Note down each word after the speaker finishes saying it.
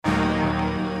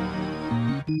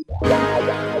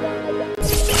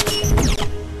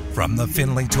From the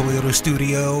Finley Toyota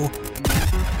studio,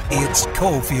 it's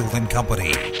Cofield and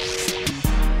Company.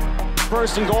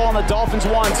 First and goal on the Dolphins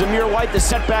 1. Zamir White, the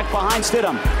setback behind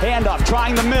Stidham. Handoff,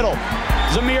 trying the middle.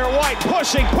 Zamir White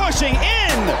pushing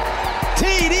in.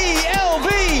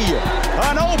 TDLV.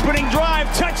 An opening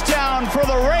drive touchdown for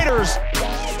the Raiders.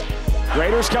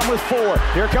 Raiders come with 4.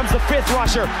 Here comes the 5th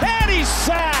rusher. And he's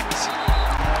sacked.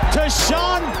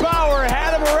 Deshaun Bauer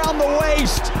had him around the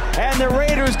waist. And the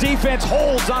Raiders defense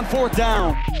holds on 4th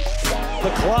down.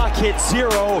 The clock hits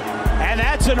 0. And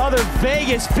that's another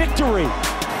Vegas victory.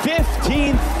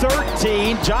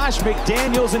 15-13. Josh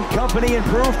McDaniels and company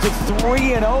improved to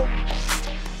 3-0.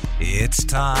 It's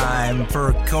time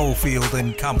for Cofield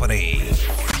and Company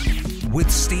with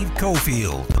Steve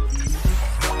Cofield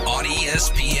on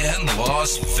ESPN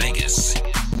Las Vegas.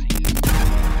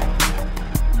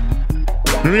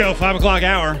 Here we go, 5 o'clock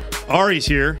hour. Ari's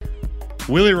here.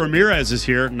 Willie Ramirez is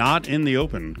here. Not in the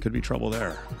open. Could be trouble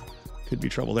there. Steve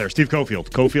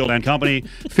Cofield and Company,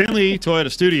 Finley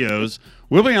Toyota Studios.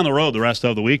 We'll be on the road the rest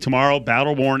of the week. Tomorrow,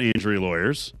 Battle-Born Injury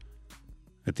Lawyers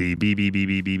at the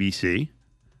BBC.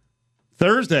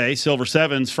 Thursday, Silver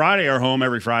Sevens. Friday, our home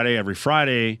every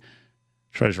Friday,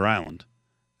 Treasure Island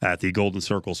at the Golden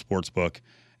Circle Sportsbook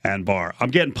and Bar.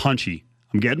 I'm getting punchy.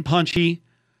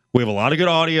 We have a lot of good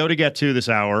audio to get to this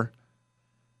hour.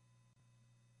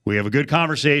 We have a good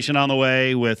conversation on the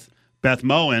way with Beth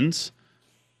Mowins.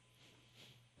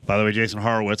 By the way, Jason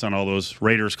Horowitz on all those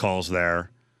Raiders calls there.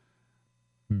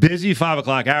 Busy 5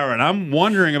 o'clock hour, and I'm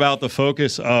wondering about the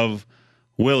focus of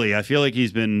Willie. I feel like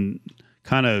he's been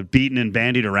kind of beaten and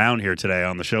bandied around here today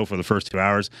on the show for the first 2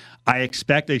 hours. I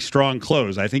expect a strong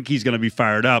close. I think he's going to be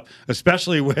fired up,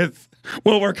 especially with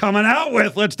what we're coming out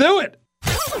with. Let's do it.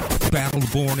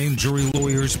 Battle-Born Injury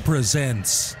Lawyers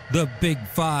presents the Big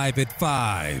 5 at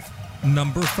 5.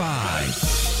 Number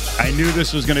 5. I knew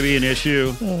this was going to be an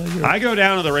issue. I go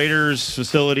down to the Raiders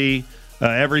facility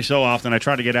every so often. I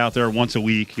try to get out there once a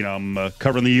week. You know, I'm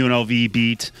covering the UNLV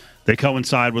beat. They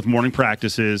coincide with morning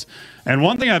practices. And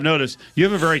one thing I've noticed, you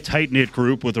have a very tight-knit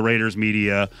group with the Raiders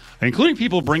media, including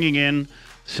people bringing in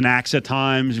snacks at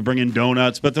times. You bring in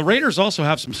donuts. But the Raiders also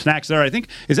have some snacks there. I think,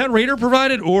 is that Raider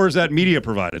provided or is that media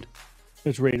provided?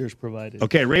 It's Raiders provided.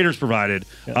 Okay, Raiders provided.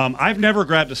 Yeah. I've never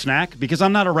grabbed a snack because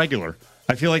I'm not a regular.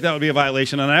 I feel like that would be a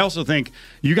violation. And I also think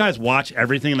you guys watch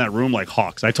everything in that room like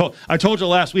hawks. I told you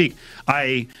last week,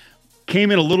 I came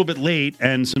in a little bit late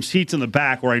and some seats in the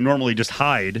back where I normally just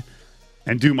hide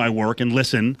and do my work and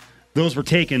listen, those were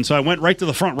taken. So I went right to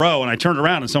the front row and I turned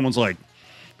around and someone's like,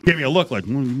 gave me a look like,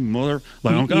 mother.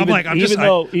 Like, I just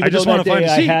want to find a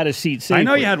seat. I had a seat saved. I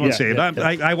know you had one saved. Yeah.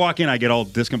 I walk in, I get all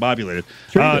discombobulated.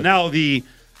 Sure now the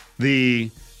New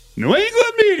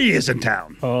England media is in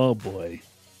town. Oh, boy.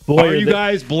 Are you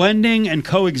guys blending and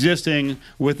coexisting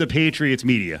with the Patriots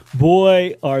media?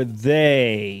 Boy, are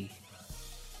they.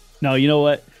 No, you know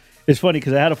what? It's funny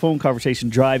because I had a phone conversation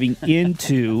driving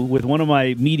with one of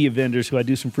my media vendors who I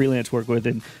do some freelance work with,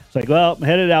 and it's like, well, I'm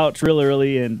headed out. It's real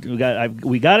early, and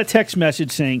we got a text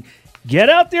message saying, get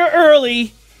out there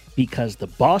early because the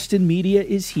Boston media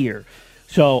is here.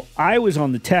 So I was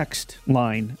on the text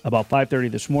line about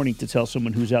 5:30 this morning to tell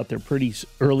someone who's out there pretty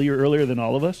earlier than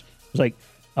all of us. I was like,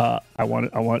 I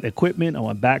want equipment, I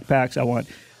want backpacks,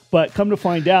 but come to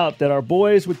find out that our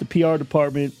boys with the PR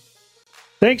department,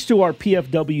 thanks to our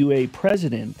PFWA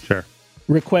president,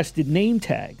 requested name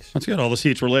tags. That's good. All the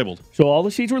seats were labeled. So all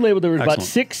the seats were labeled. There were about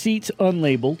 6 seats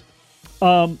unlabeled.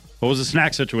 What was the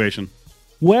snack situation?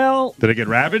 Well, did it get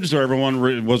ravaged, or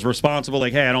everyone was responsible?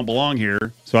 Like, hey, I don't belong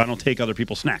here, so I don't take other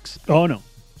people's snacks. Oh no,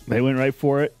 they went right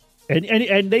for it,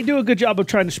 and they do a good job of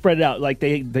trying to spread it out. Like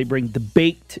they bring the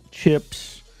baked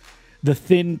chips, the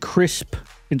thin crisp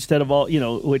instead of all,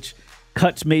 which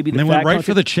cuts maybe the. And they fat went right content.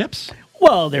 for the chips.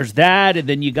 Well, there's that, and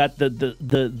then you got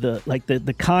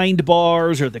the kind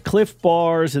bars or the Cliff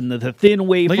bars and the thin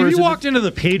wafers. Like if you walked into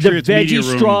the Patriots media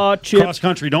room, straw chips, cross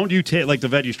country, don't you take like the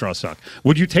veggie straws suck?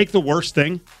 Would you take the worst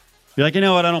thing? You're like, you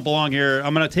know what? I don't belong here.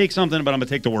 I'm going to take something, but I'm going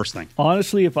to take the worst thing.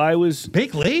 Honestly, if I was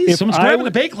baked Lay's, someone's grabbing the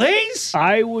baked Lay's.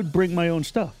 I would bring my own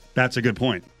stuff. That's a good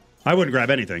point. I wouldn't grab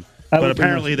anything, but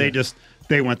apparently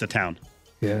they went to town.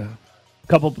 Yeah.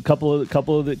 Couple of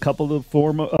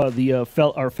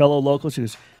our fellow locals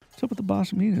who's, what's up with the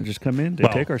Boston media? Just come in,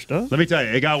 take our stuff. Let me tell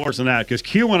you, it got worse than that because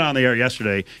Q went on the air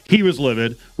yesterday. He was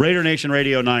livid. Raider Nation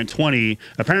Radio 920.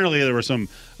 Apparently, there were some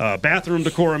bathroom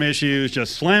decorum issues,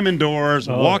 just slamming doors,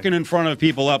 walking in front of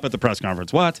people up at the press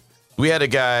conference. What? We had a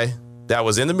guy that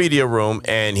was in the media room,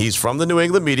 and he's from the New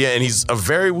England media, and he's a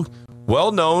very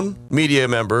well-known media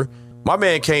member. My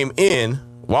man came in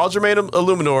while Jermaine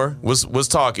Illuminor was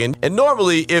talking. And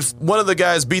normally, if one of the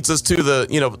guys beats us to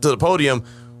the podium,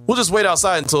 we'll just wait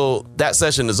outside until that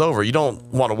session is over. You don't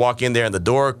want to walk in there and the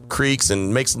door creaks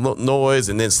and makes noise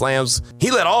and then slams.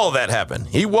 He let all of that happen.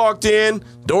 He walked in,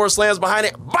 door slams behind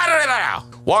it,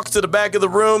 walks to the back of the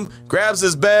room, grabs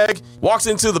his bag, walks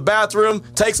into the bathroom,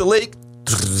 takes a leak.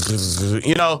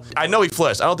 I know he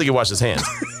flushed. I don't think he washed his hands.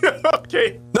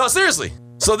 Okay. No, seriously.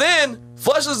 So then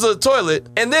flushes the toilet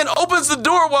and then opens the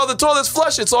door while the toilet's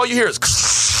flushing. So all you hear is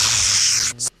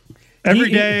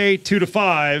Every day, 2 to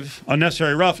 5,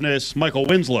 Unnecessary Roughness, Michael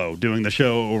Winslow doing the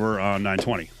show over on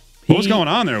 920. What's going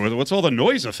on there? What's all the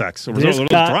noise effects? What's all those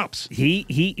drops?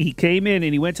 He came in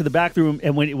and he went to the back room,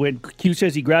 and when Q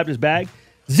says he grabbed his bag,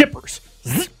 zippers,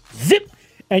 zip,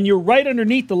 and you're right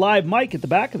underneath the live mic at the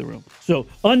back of the room. So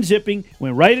unzipping,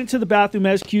 went right into the bathroom,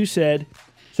 as Q said.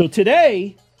 So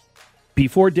today,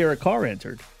 before Derek Carr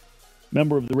entered,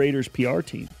 member of the Raiders PR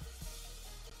team,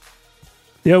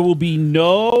 there will be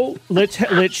no. Let's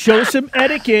show some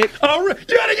etiquette. Oh,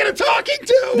 you gotta get a talking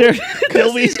to.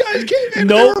 There'll be these guys came in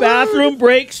no bathroom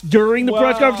breaks during the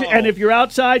press conference. And if you're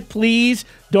outside, please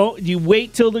don't. You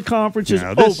wait till the conference is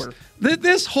over.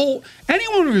 This whole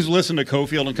anyone who's listened to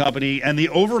Cofield and Company and the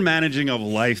overmanaging of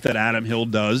life that Adam Hill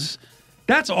does,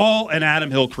 that's all an Adam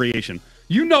Hill creation.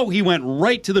 You know, he went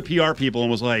right to the PR people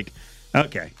and was like,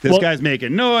 okay, this guy's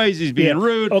making noise. He's being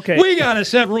rude. Okay. We got to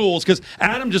set rules because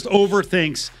Adam just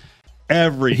overthinks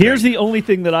everything. Here's the only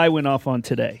thing that I went off on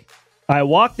today. I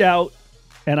walked out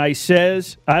and I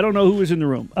says, I don't know who was in the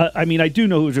room. I do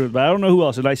know who was in the room, but I don't know who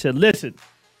else. And I said, listen,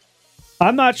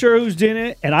 I'm not sure who's in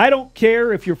it, and I don't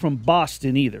care if you're from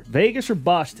Boston either, Vegas or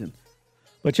Boston.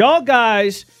 But y'all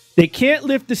guys, they can't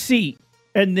lift the seat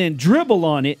and then dribble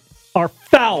on it are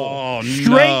foul. Oh,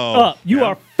 straight no. up. You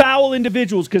are foul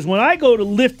individuals because when I go to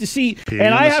lift the seat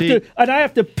and I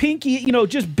have to pinky,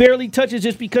 just barely touch it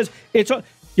just because it's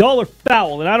y'all are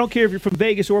foul, and I don't care if you're from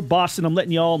Vegas or Boston. I'm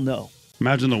letting y'all know.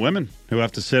 Imagine the women who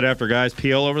have to sit after guys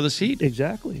pee all over the seat.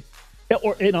 Exactly.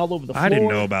 And all over the floor. I didn't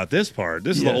know about this part.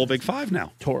 This is the whole Big Five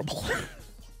now. It's horrible.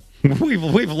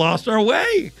 We've lost our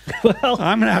way. Well,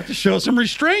 I'm gonna have to show some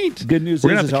restraint. Good news. We're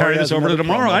gonna have to carry this over to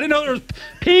tomorrow. I didn't know there was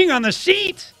peeing on the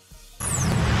seat.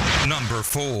 Number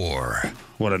 4.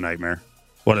 What a nightmare.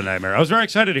 What a nightmare. I was very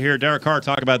excited to hear Derek Carr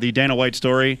talk about the Dana White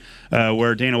story,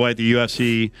 where Dana White, the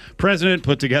UFC president,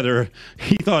 put together,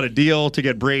 he thought, a deal to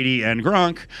get Brady and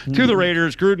Gronk to the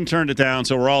Raiders. Gruden turned it down,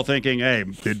 so we're all thinking, hey,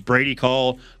 did Brady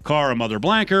call Carr a mother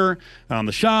blanker on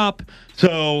the shop?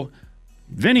 So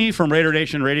Vinny from Raider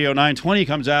Nation Radio 920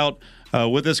 comes out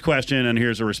with this question, and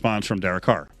here's a response from Derek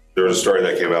Carr. There was a story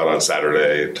that came out on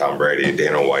Saturday, Tom Brady,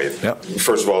 Dana White. Yep.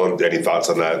 First of all, any thoughts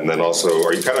on that? And then also,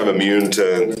 are you kind of immune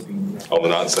to all the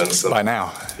nonsense? By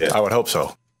now, I would hope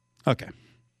so. Okay.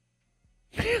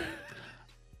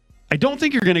 I don't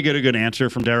think you're going to get a good answer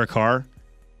from Derek Carr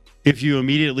if you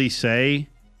immediately say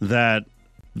that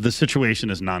the situation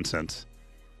is nonsense.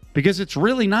 Because it's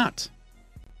really not.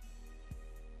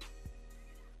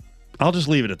 I'll just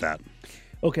leave it at that.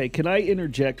 Okay, can I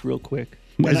interject real quick?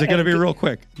 Is it going to be real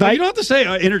quick? No, you don't have to say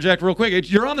interject real quick.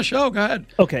 You're on the show. Go ahead.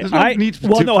 Okay. I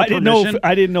didn't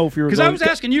know if you were. Because I was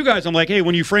asking you guys. I'm like, hey,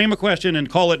 when you frame a question and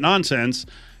call it nonsense,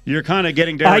 you're kind of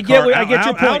getting Derek Carr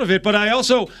out of it. But I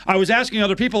was asking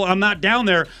other people. I'm not down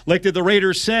there. Like, did the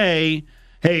Raiders say,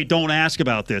 hey, don't ask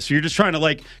about this? You're just trying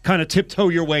to kind of tiptoe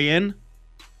your way in.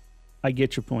 I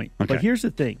get your point. Okay. But here's the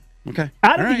thing. Okay.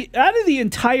 Out of the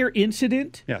entire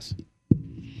incident. Yes.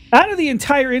 Out of the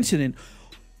entire incident.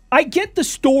 I get the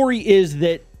story is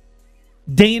that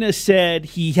Dana said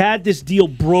he had this deal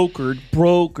brokered.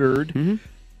 Mm-hmm.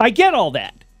 I get all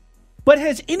that. But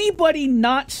has anybody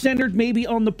not centered maybe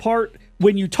on the part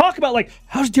when you talk about,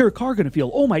 how's Derek Carr going to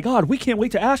feel? Oh, my God, we can't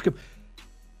wait to ask him.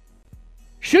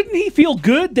 Shouldn't he feel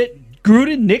good that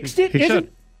Gruden nixed it? He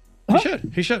should. Huh?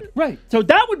 He should. Right. So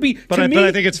that would be. But I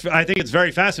think it's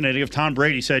very fascinating if Tom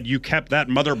Brady said you kept that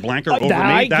mother blanker over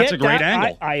me. That's a great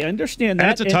angle. I understand that.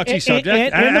 And it's a touchy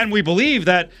subject. And we believe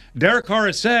that Derek Carr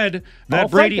has said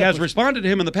that Brady has responded to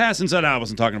him in the past and said, I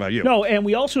wasn't talking about you. No, and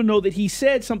we also know that he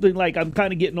said something like, I'm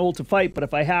kind of getting old to fight, but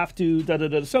if I have to,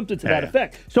 something to that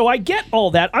effect. So I get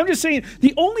all that. I'm just saying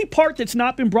the only part that's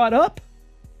not been brought up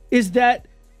is that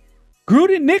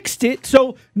Gruden nixed it,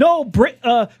 so no,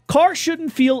 Carr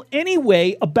shouldn't feel any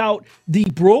way about the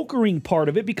brokering part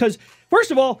of it because,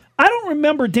 first of all, I don't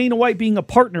remember Dana White being a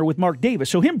partner with Mark Davis,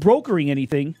 so him brokering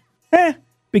anything,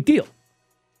 big deal.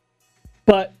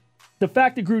 But the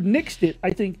fact that Gruden nixed it,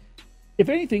 I think, if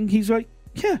anything, he's like,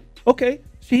 yeah, okay,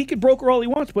 so he could broker all he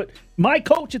wants, but my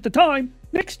coach at the time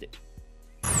nixed it.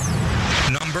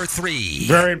 Number 3.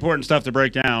 Very important stuff to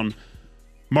break down.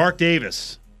 Mark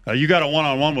Davis. You got a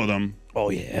one-on-one with him. Oh,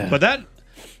 yeah. But that,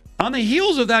 on the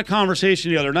heels of that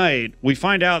conversation the other night, we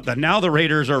find out that now the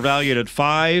Raiders are valued at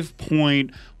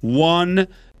 $5.1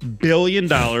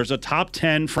 billion, a top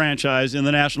 10 franchise in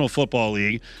the National Football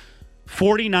League.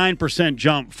 49%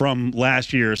 jump from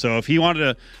last year. So if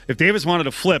Davis wanted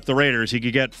to flip the Raiders, he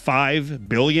could get $5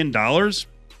 billion.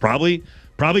 Probably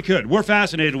could. We're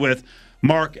fascinated with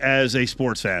Mark as a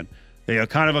sports fan.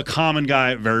 Kind of a common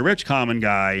guy, very rich common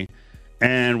guy.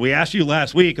 And we asked you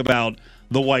last week about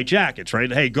the white jackets, right?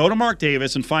 Hey, go to Mark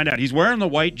Davis and find out. He's wearing the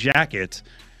white jacket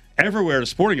everywhere to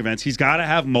sporting events. He's got to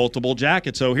have multiple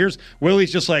jackets. So here's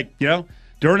Willie's just like,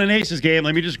 during an Aces game,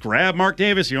 let me just grab Mark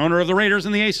Davis, the owner of the Raiders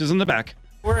and the Aces, in the back.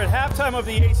 We're at halftime of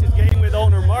the Aces game with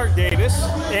owner Mark Davis.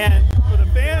 And for the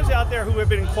fans out there who have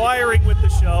been inquiring with the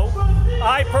show,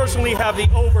 I personally have the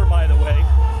over, by the way.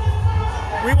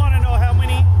 We want to know how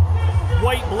many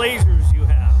white Blazers you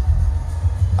have.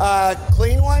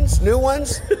 Clean ones, new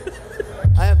ones.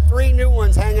 I have 3 new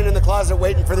ones hanging in the closet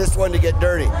waiting for this one to get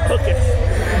dirty. Okay.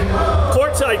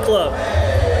 Courtside Club.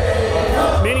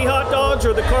 Mini hot dogs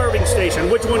or the carving station?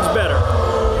 Which one's better?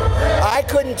 I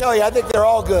couldn't tell you. I think they're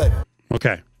all good.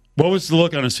 Okay. What was the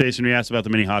look on his face when you asked about the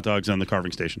mini hot dogs on the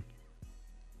carving station?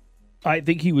 I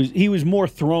think he was more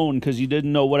thrown because he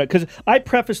didn't know what. Because I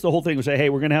prefaced the whole thing with say, "Hey,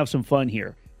 we're going to have some fun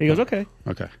here." He goes, "Okay."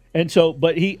 Okay. And so,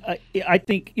 but I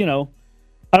think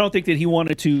I don't think that he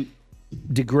wanted to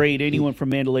degrade anyone from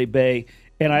Mandalay Bay,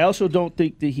 and I also don't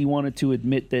think that he wanted to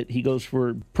admit that he goes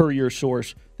for, per your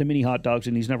source, the mini hot dogs,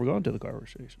 and he's never gone to the carver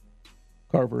station.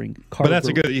 But that's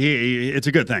a good. It's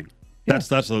a good thing. Yeah.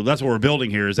 That's what we're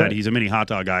building here is that he's a mini hot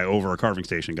dog guy over a carving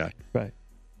station guy. Right.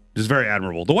 It's very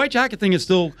admirable. The white jacket thing is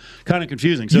still kind of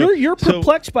confusing. So you're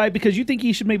perplexed by it because you think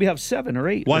he should maybe have 7 or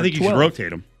 8. Well, or I think 12. you should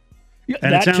rotate him. Yeah,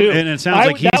 and it sounds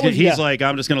like he's like,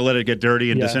 I'm just going to let it get dirty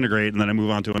and Yeah. disintegrate, and then I move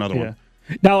on to another one.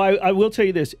 Now, I will tell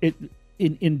you this: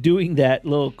 in doing that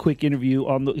little quick interview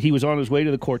he was on his way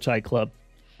to the Courtside Club.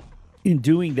 In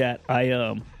doing that,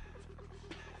 I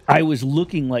was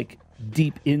looking like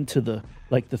deep into the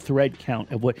thread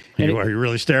count of what. You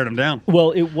really stared him down.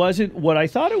 Well, it wasn't what I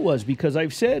thought it was because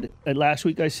I've said last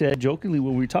week. I said jokingly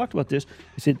when we talked about this,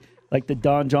 I said like the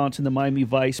Don Johnson, the Miami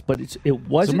Vice, but it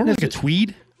wasn't more like a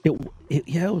tweed.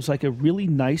 It was like a really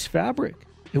nice fabric.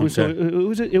 It was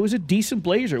a decent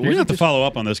blazer. You're going to have to follow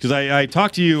up on this because I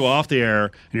talked to you off the air,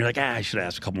 and you're like, I should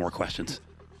ask a couple more questions.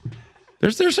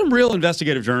 There's some real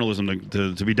investigative journalism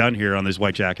to be done here on these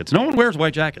white jackets. No one wears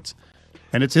white jackets,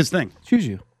 and it's his thing. Excuse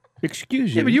you.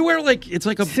 Yeah, but you wear it's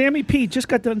like a Sammy P just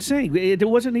got done saying it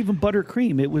wasn't even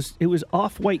buttercream. It was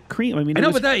off-white cream. I mean, I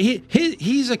know, but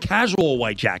he's a casual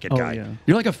white jacket guy. Yeah.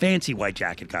 You're like a fancy white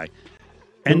jacket guy.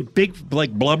 And big,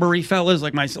 blubbery fellas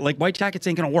like white jackets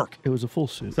ain't gonna work. It was a full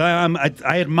suit. So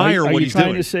I admire what he's doing. Are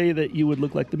you trying to say that you would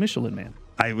look like the Michelin Man?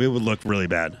 It would look really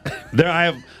bad.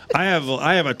 I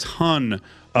have a ton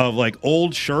of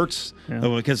old shirts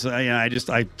because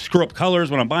I screw up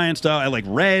colors when I'm buying stuff. I like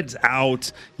reds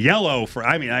out, yellow for.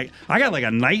 I got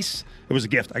a nice. It was a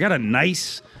gift. I got a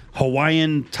nice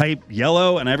Hawaiian type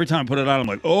yellow, and every time I put it on, I'm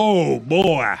like, oh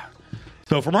boy.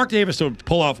 So for Mark Davis to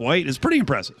pull off white is pretty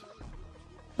impressive.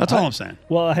 That's all I'm saying.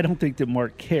 Well, I don't think that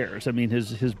Mark cares. I mean,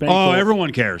 his bank. Oh,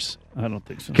 everyone cares. I don't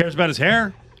think so. Cares about his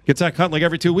hair. Gets that cut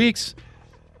every 2 weeks.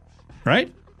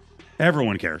 Right?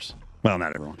 Everyone cares. Well,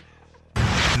 not everyone.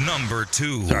 Number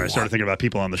 2. Sorry, I started thinking about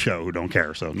people on the show who don't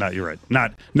care. So, you're right.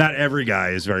 Not every guy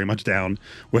is very much down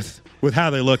with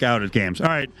how they look out at games. All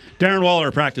right, Darren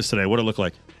Waller practiced today. What did it look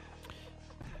like?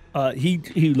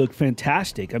 He looked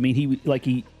fantastic. I mean,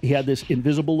 he had this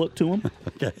invisible look to him.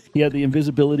 Okay. He had the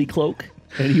invisibility cloak,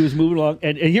 and he was moving along.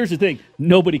 And here's the thing: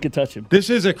 nobody could touch him.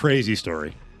 This is a crazy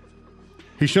story.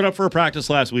 He showed up for a practice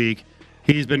last week.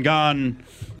 He's been gone,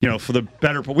 for the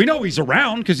better part. We know he's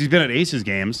around because he's been at Aces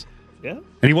games. Yeah.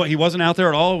 And he wasn't out there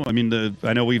at all. I mean,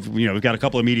 I know we've got a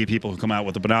couple of media people who come out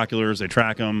with the binoculars. They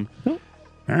track him. Nope.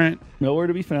 All right. Nowhere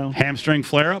to be found. Hamstring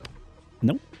flare up?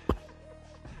 Nope.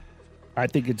 I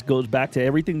think it goes back to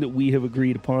everything that we have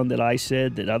agreed upon, that I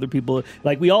said, that other people,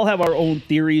 we all have our own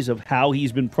theories of how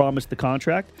he's been promised the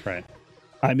contract. Right.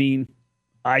 I mean,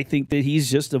 I think that he's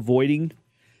just avoiding,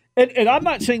 and I'm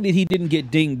not saying that he didn't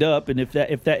get dinged up, and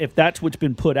if that's what's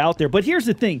been put out there. But here's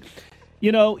the thing,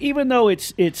 even though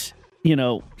it's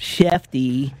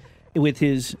Shefty with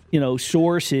his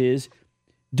sources.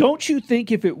 Don't you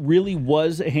think if it really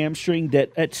was a hamstring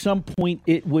that at some point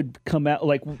it would come out,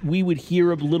 we would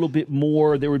hear a little bit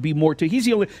more, there would be more to it? He's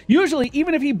the only, usually,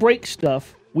 even if he breaks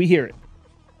stuff, we hear it.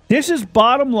 This is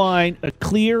bottom line, a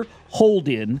clear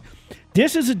hold-in.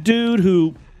 This is a dude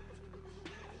who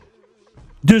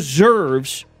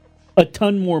deserves a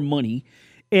ton more money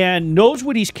and knows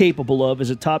what he's capable of as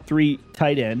a top 3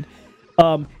 tight end.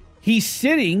 He's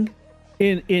sitting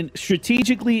in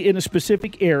strategically in a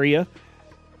specific area.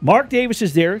 Mark Davis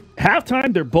is there.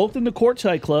 Halftime, they're both in the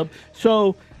courtside club.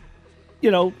 So,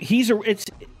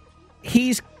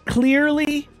 he's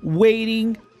clearly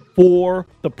waiting for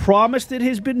the promise that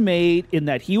has been made in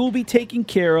that he will be taken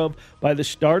care of by the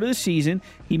start of the season.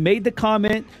 He made the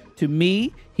comment to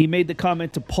me. He made the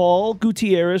comment to Paul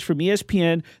Gutierrez from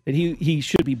ESPN that he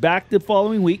should be back the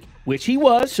following week, which he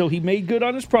was, so he made good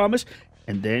on his promise.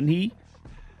 And then he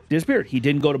disappeared. He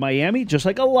didn't go to Miami, just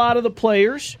like a lot of the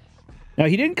players. Now,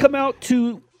 he didn't come out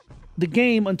to the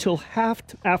game until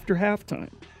after halftime.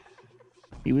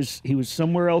 He was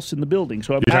somewhere else in the building.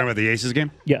 So You're talking about the Aces game?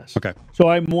 Yes. Okay. So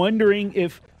I'm wondering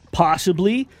if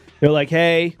possibly they're like,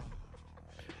 hey,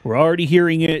 we're already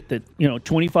hearing it that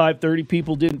 25, 30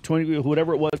 people didn't, 20,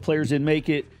 whatever it was, players didn't make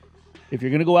it. If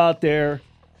you're going to go out there,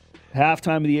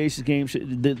 halftime of the Aces game,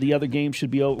 the other game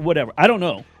should be over. Whatever. I don't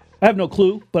know. I have no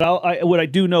clue. But what I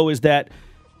do know is that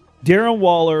Darren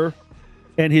Waller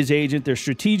and his agent, they're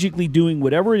strategically doing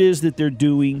whatever it is that they're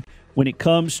doing when it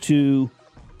comes to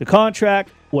the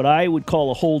contract, what I would call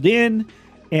a hold-in.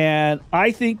 And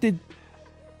I think that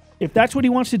if that's what he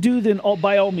wants to do, then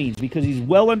by all means, because he's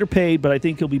well underpaid, but I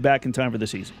think he'll be back in time for the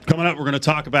season. Coming up, we're going to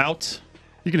talk about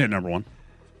 – you can hit number 1.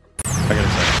 I got to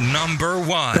say. Number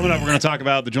 1. Coming up, we're going to talk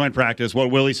about the joint practice,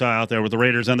 what Willie saw out there with the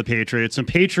Raiders and the Patriots, some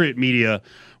Patriot media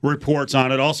reports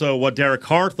on it, also what Derek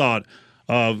Carr thought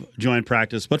of joint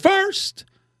practice. But first,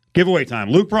 giveaway time.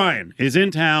 Luke Bryan is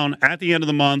in town at the end of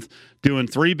the month doing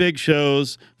 3 big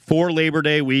shows for Labor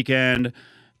Day weekend.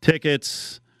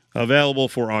 Tickets available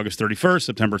for August 31st,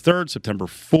 September 3rd, September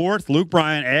 4th. Luke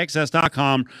Bryan,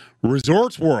 AXS.com,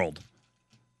 Resorts World.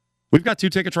 We've got 2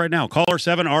 tickets right now. Caller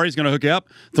 7, Ari's going to hook you up.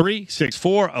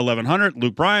 364-1100.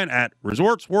 Luke Bryan at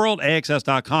Resorts World,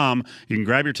 AXS.com. You can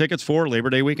grab your tickets for Labor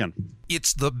Day weekend.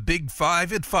 It's the Big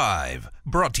 5 at 5,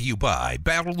 brought to you by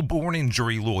Battle Born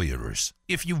Injury Lawyers.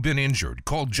 If you've been injured,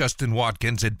 call Justin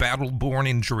Watkins at Battle Born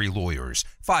Injury Lawyers,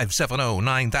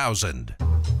 570-9000.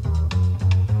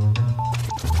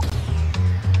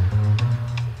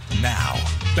 Now,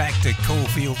 back to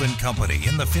Cofield and Company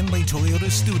in the Findlay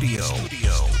Toyota studio.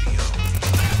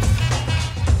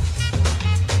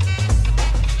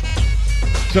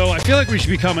 So I feel like we should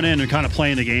be coming in and kind of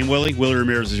playing the game, Willie. Willie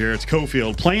Ramirez is here. It's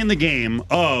Cofield playing the game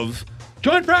of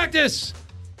joint practice.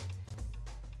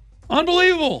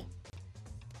 Unbelievable.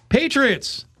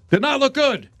 Patriots did not look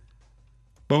good.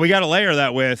 But we got to layer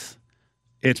that with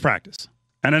it's practice.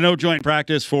 And I know joint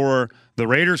practice for the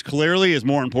Raiders clearly is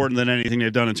more important than anything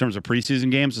they've done in terms of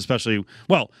preseason games,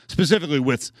 specifically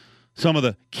with some of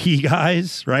the key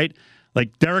guys, right?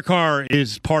 Like Derek Carr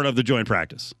is part of the joint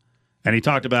practice. And he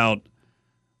talked about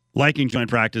liking joint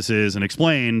practices and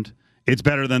explained it's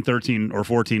better than 13 or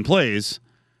 14 plays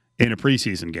in a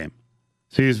preseason game.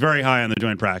 So he was very high on the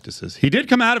joint practices. He did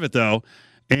come out of it, though,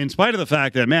 in spite of the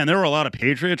fact that, man, there were a lot of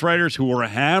Patriots writers who were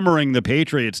hammering the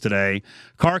Patriots today.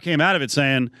 Carr came out of it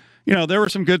saying, there were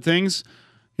some good things.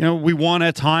 We won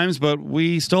at times, but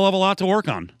we still have a lot to work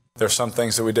on. There's some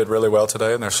things that we did really well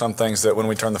today, and there's some things that when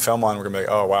we turn the film on, we're going to be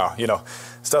like, oh, wow.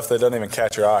 Stuff that doesn't even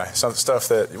catch your eye. Some stuff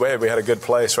that, we had a good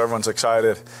play, so everyone's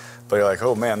excited. But you're like,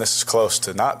 oh, man, this is close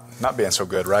to not being so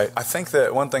good, right? I think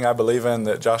that one thing I believe in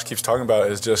that Josh keeps talking about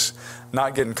is just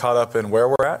not getting caught up in where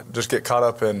we're at, just get caught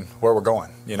up in where we're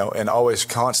going, and always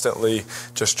constantly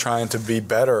just trying to be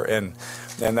better. And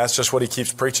that's just what he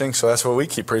keeps preaching. So that's what we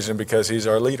keep preaching because he's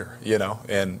our leader,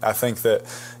 And I think that,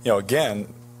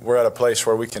 again, we're at a place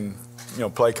where we can,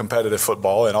 play competitive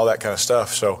football and all that kind of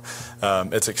stuff. So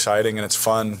it's exciting and it's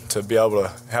fun to be able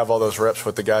to have all those reps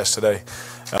with the guys today.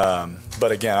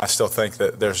 But again, I still think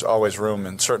that there's always room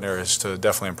in certain areas to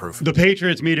definitely improve. The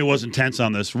Patriots media was intense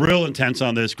on this, real intense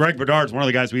on this. Greg Bedard's one of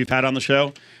the guys we've had on the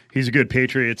show. He's a good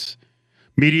Patriots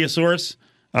media source.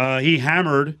 He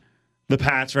hammered the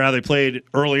Pats for how they played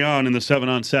early on in the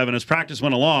 7-on-7. As practice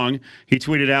went along, he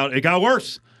tweeted out, it got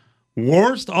worse.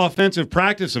 Worst offensive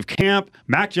practice of camp.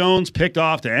 Mac Jones picked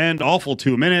off to end. Awful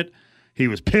 2-minute. He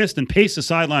was pissed and paced the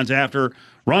sidelines after.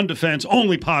 Run defense,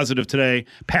 only positive today.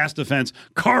 Pass defense,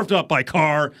 carved up by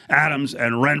Carr, Adams,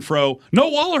 and Renfro. No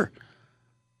Waller.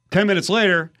 10 minutes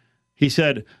later, he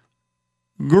said,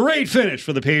 great finish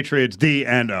for the Patriots, D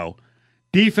and O.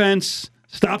 Defense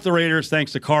stopped the Raiders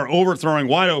thanks to Carr overthrowing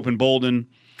wide-open Bolden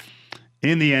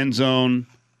in the end zone.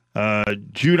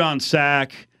 Judon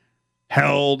sack,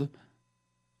 held.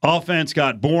 Offense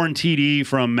got Bourne TD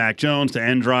from Mac Jones to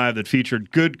end drive that featured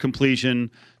good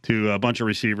completion to a bunch of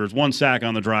receivers. 1 sack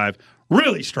on the drive.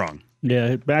 Really strong.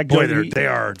 Yeah, Boy, they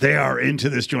are into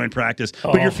this joint practice.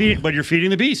 But you're feeding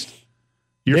the beast.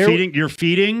 You're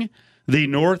feeding the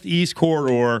Northeast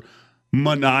Corridor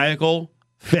maniacal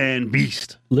fan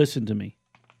beast. Listen to me.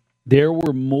 There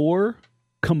were more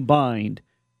combined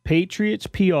Patriots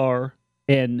PR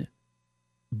and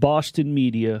Boston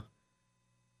media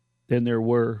than there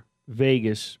were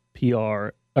Vegas PR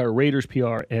or Raiders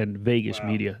PR and Vegas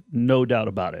media. No doubt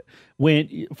about it.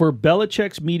 For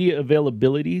Belichick's media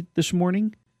availability this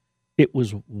morning, it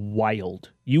was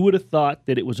wild. You would have thought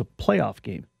that it was a playoff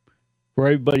game where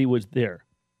everybody was there.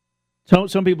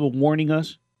 Some people warning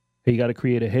us, hey, you got to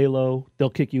create a halo. They'll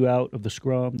kick you out of the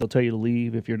scrum. They'll tell you to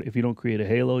leave if you don't create a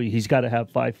halo. He's got to have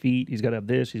 5 feet. He's got to have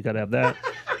this. He's got to have that.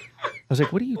 I was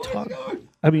like, what are you talking about?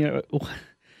 I mean,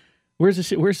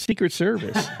 where's Secret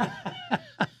Service?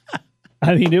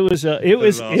 I mean, it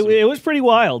was pretty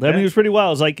wild. I mean, it was pretty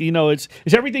wild. It's like, it's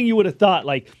everything you would have thought,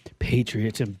 like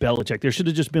Patriots and Belichick. There should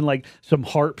have just been like some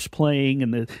harps playing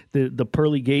and the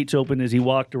pearly gates open as he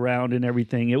walked around and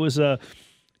everything. It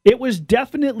was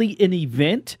definitely an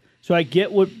event. So I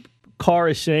get what Carr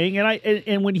is saying,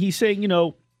 and when he's saying,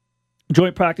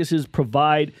 joint practices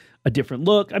provide a different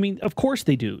look. I mean, of course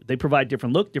they do. They provide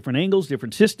different look, different angles,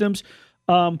 different systems.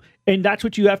 And that's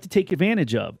what you have to take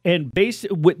advantage of. And based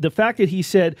with the fact that he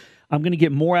said, I'm going to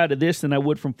get more out of this than I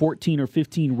would from 14 or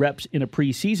 15 reps in a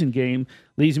preseason game,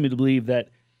 leads me to believe that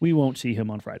we won't see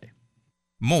him on Friday.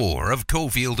 More of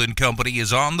Cofield and Company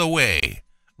is on the way,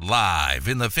 live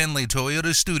in the Findlay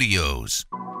Toyota studios.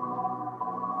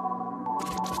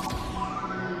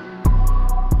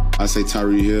 I say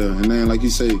Tyreek Hill, and then like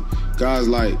you say, guys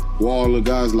like Waller,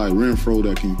 guys like Renfro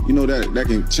that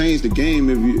can change the game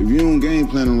if you don't game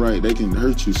plan them right, they can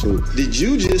hurt you. So did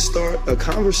you just start a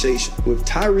conversation with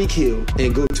Tyreek Hill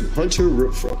and go to Hunter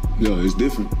Renfro? Yeah, it's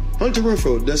different. Hunter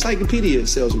Renfro, the encyclopedia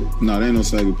salesman. No, there ain't no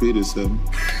encyclopedia salesman.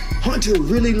 Hunter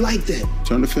really like that.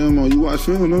 Turn the film on. You watch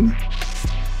film, don't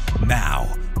you?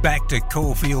 Now, back to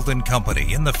Cofield and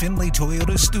Company in the Findlay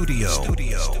Toyota studio.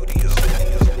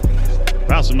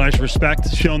 Wow, some nice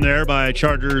respect shown there by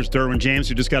Chargers Derwin James,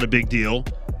 who just got a big deal.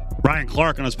 Ryan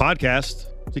Clark on his podcast.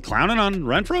 Is he clowning on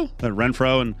Renfro? That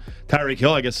Renfro and Tyreek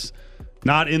Hill, I guess,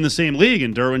 not in the same league.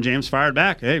 And Derwin James fired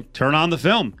back. Hey, turn on the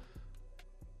film.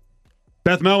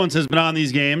 Beth Mowins has been on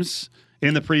these games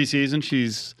in the preseason.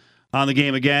 She's on the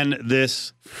game again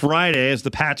this Friday as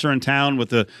the Pats are in town with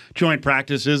the joint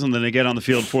practices, and then they get on the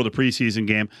field for the preseason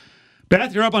game.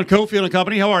 Beth, you're up on Cofield and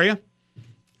Company. How are you?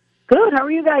 Good. How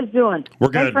are you guys doing? We're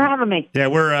good. Thanks for having me. Yeah,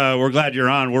 we're glad you're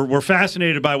on. We're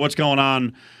fascinated by what's going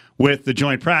on with the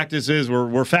joint practices.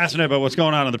 We're fascinated by what's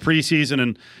going on in the preseason,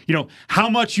 and how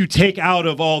much you take out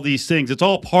of all these things. It's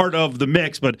all part of the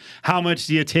mix, but how much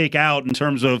do you take out in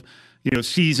terms of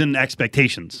season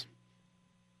expectations?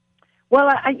 Well,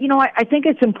 I think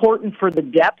it's important for the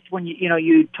depth when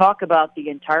you talk about the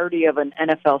entirety of an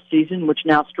NFL season, which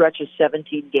now stretches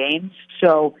 17 games.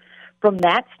 So from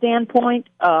that standpoint,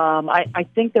 I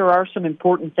think there are some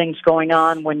important things going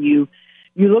on when you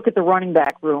look at the running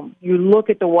back room, you look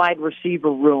at the wide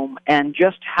receiver room, and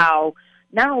just how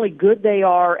not only good they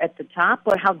are at the top,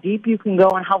 but how deep you can go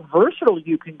and how versatile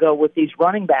you can go with these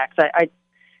running backs.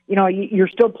 You're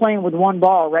still playing with one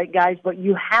ball, right, guys? But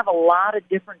you have a lot of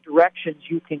different directions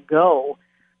you can go,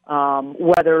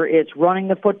 whether it's running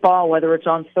the football, whether it's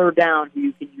on third down,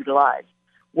 you can utilize.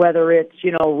 Whether it's,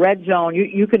 red zone,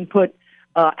 you can put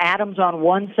Adams on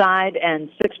one side and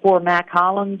 6'4" Mac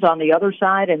Hollins on the other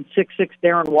side and 6'6"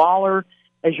 Darren Waller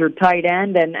as your tight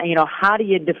end. And, how do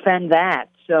you defend that?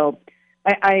 So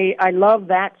I love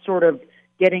that sort of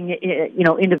getting,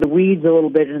 into the weeds a little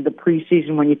bit into the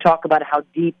preseason when you talk about how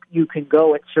deep you can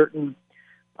go at certain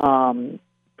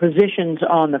positions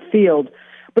on the field.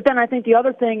 But then I think the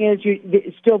other thing is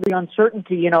still the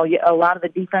uncertainty. A lot of the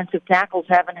defensive tackles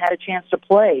haven't had a chance to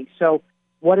play. So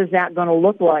what is that going to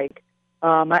look like?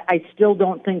 I still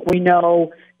don't think we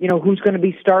know, who's going to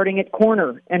be starting at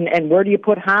corner and where do you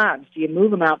put Hobbs? Do you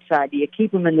move him outside? Do you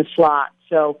keep him in the slot?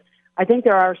 So I think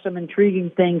there are some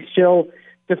intriguing things still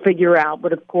to figure out.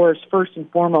 But, of course, first and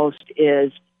foremost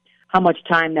is how much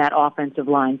time that offensive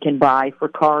line can buy for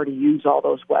Carr to use all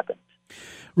those weapons.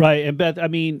 Right, and Beth, I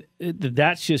mean,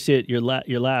 that's just it, your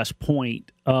last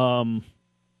point. The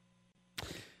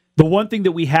one thing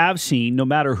that we have seen, no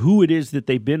matter who it is that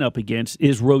they've been up against,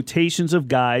 is rotations of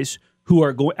guys who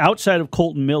are going outside of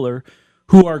Colton Miller,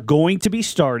 who are going to be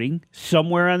starting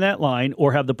somewhere on that line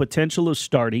or have the potential of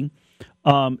starting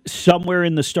somewhere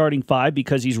in the starting five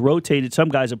because he's rotated. Some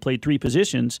guys have played three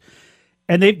positions,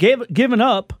 and they've given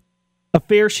up a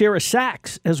fair share of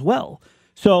sacks as well.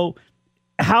 So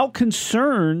how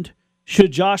concerned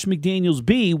should Josh McDaniels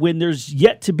be when there's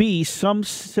yet to be some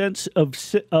sense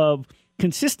of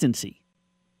consistency?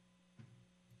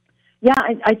 Yeah,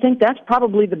 I think that's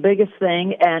probably the biggest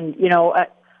thing. And,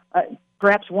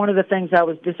 perhaps one of the things I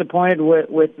was disappointed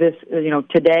with this,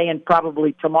 today and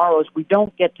probably tomorrow is we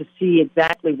don't get to see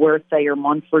exactly where Thayer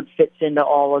Munford fits into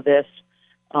all of this.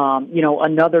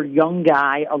 Another young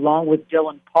guy along with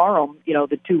Dylan Parham,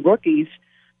 the two rookies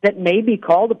that may be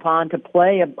called upon to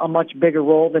play a much bigger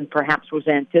role than perhaps was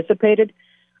anticipated.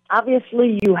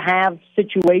 Obviously, you have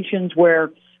situations where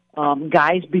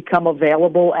guys become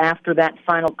available after that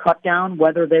final cut down,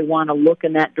 whether they want to look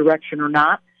in that direction or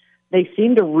not. They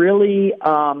seem to really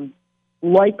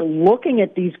like looking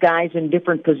at these guys in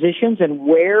different positions and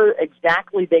where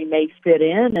exactly they may fit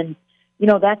in. And,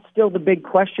 that's still the big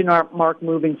question mark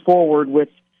moving forward with,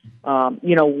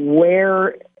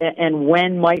 where and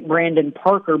when might Brandon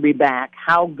Parker be back?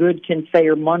 How good can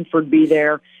Thayer Munford be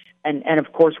there? And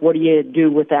of course, what do you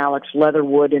do with Alex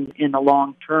Leatherwood in the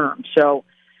long term? So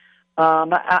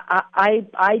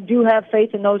I do have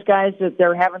faith in those guys that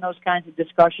they're having those kinds of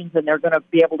discussions and they're going to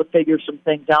be able to figure some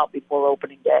things out before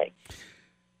opening day.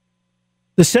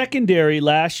 The secondary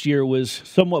last year was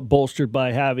somewhat bolstered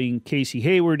by having Casey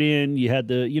Hayward in. You had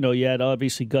you had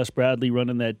obviously Gus Bradley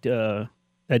running that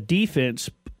defense.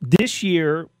 This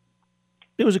year,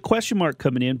 there was a question mark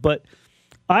coming in, but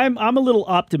I'm a little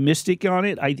optimistic on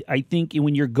it. I think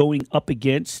when you're going up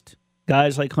against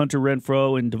guys like Hunter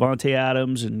Renfrow and Devontae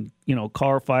Adams and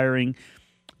Carr firing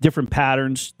different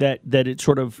patterns that it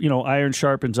sort of iron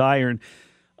sharpens iron.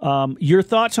 Your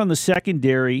thoughts on the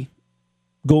secondary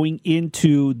going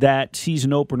into that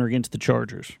season opener against the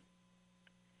Chargers?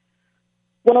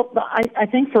 Well, I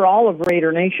think for all of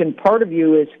Raider Nation, part of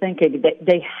you is thinking that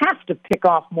they have to pick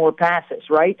off more passes,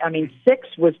 right? I mean, 6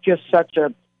 was just such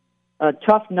a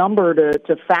tough number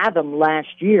to fathom last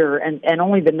year, and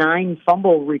only the 9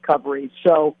 fumble recoveries.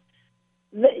 So,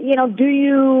 do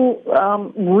you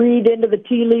read into the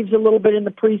tea leaves a little bit in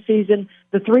the preseason?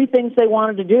 The 3 things they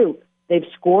wanted to do: they've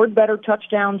scored better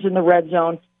touchdowns in the red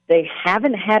zone. They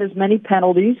haven't had as many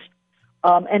penalties.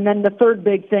 And then the third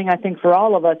big thing, I think, for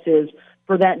all of us is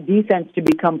for that defense to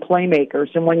become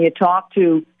playmakers. And when you talk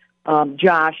to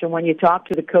Josh and when you talk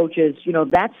to the coaches,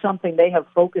 that's something they have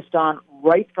focused on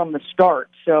right from the start.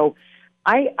 So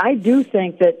I do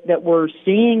think that we're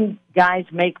seeing guys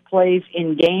make plays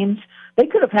in games. They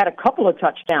could have had a couple of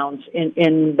touchdowns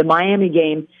in the Miami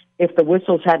game if the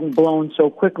whistles hadn't blown so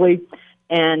quickly.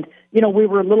 And, we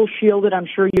were a little shielded. I'm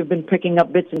sure you've been picking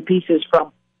up bits and pieces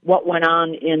from what went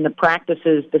on in the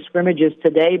practices, the scrimmages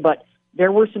today, but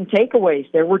there were some takeaways.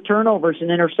 There were turnovers and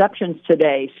interceptions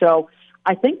today. So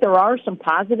I think there are some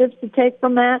positives to take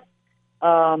from that.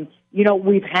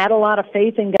 We've had a lot of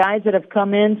faith in guys that have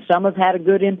come in. Some have had a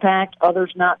good impact,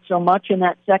 others not so much in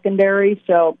that secondary.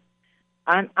 So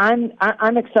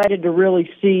I'm excited to really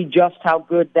see just how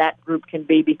good that group can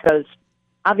be, because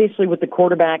obviously with the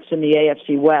quarterbacks in the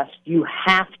AFC West, you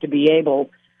have to be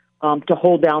able to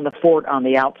hold down the fort on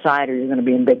the outside, or you're going to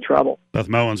be in big trouble. Beth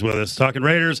Moen's with us, talking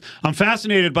Raiders. I'm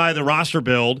fascinated by the roster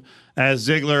build as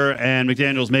Ziegler and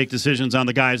McDaniels make decisions on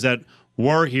the guys that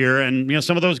were here. And,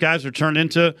 some of those guys are turned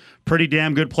into pretty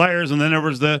damn good players. And then there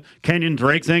was the Kenyon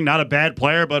Drake thing, not a bad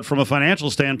player, but from a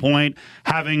financial standpoint,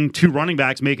 having 2 running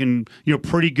backs making,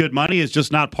 pretty good money is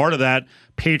just not part of that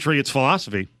Patriots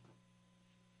philosophy.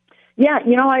 Yeah,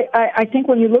 I think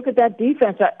when you look at that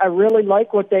defense, I really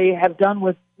like what they have done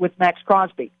with Max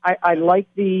Crosby. I like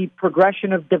the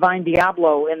progression of Divine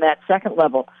Diablo in that second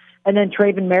level. And then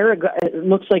Traven Merrick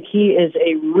looks like he is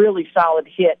a really solid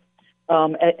hit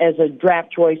as a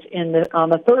draft choice on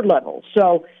the third level.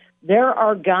 So there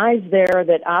are guys there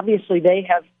that obviously they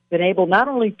have been able not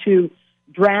only to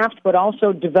draft but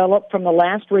also develop from the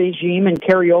last regime and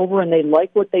carry over, and they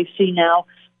like what they see now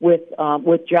with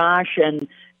Josh and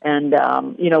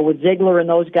with Ziegler and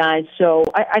those guys. So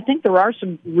I think there are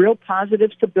some real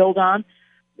positives to build on.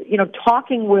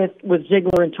 Talking with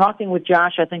Ziegler and talking with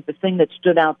Josh, I think the thing that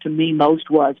stood out to me most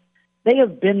was they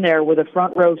have been there with a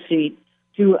front row seat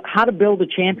to how to build a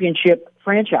championship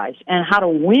franchise and how to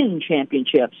win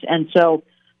championships. And so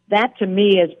that to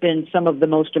me has been some of the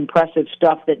most impressive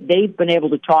stuff that they've been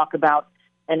able to talk about,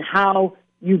 and how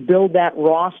you build that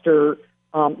roster,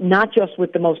 not just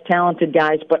with the most talented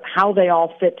guys, but how they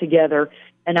all fit together.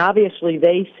 And obviously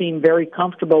they seem very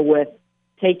comfortable with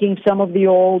taking some of the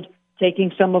old,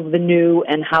 taking some of the new,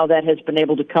 and how that has been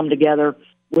able to come together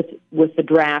with the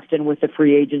draft and with the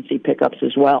free agency pickups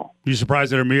as well. You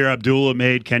surprised that Amir Abdullah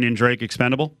made Kenyon Drake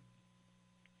expendable?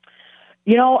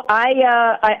 You know,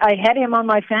 I had him on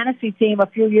my fantasy team a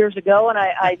few years ago, and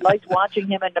I liked watching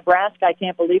him in Nebraska. I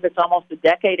can't believe it's almost a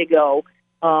decade ago.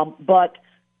 But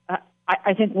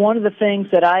I think one of the things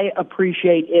that I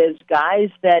appreciate is guys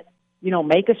that, you know,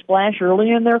 make a splash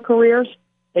early in their careers.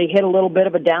 They hit a little bit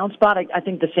of a down spot. I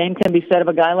think the same can be said of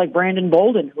a guy like Brandon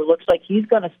Bolden, who looks like he's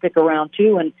going to stick around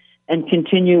too and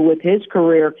continue with his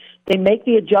career. They make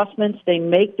the adjustments. They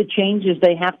make the changes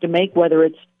they have to make, whether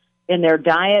it's in their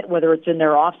diet, whether it's in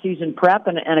their off-season prep.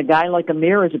 And a guy like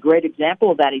Amir is a great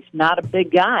example of that. He's not a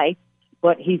big guy,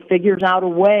 but he figures out a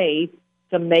way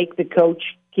to make the coach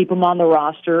keep him on the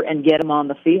roster and get him on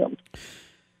the field.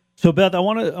 So, Beth, I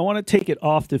want to take it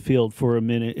off the field for a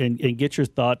minute and get your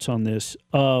thoughts on this.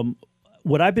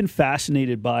 What I've been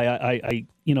fascinated by,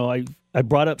 I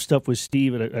brought up stuff with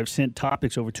Steve, and I've sent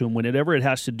topics over to him whenever it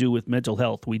has to do with mental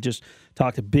health. We just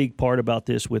talked a big part about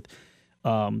this with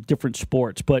different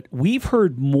sports. But we've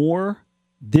heard more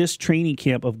this training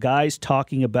camp of guys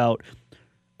talking about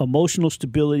emotional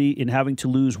stability and having to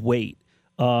lose weight,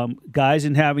 guys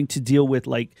and having to deal with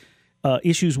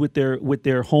issues with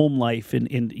their home life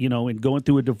and going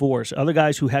through a divorce. Other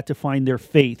guys who had to find their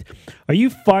faith. Are you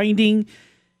finding,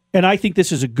 and I think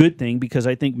this is a good thing because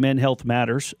I think men's health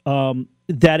matters,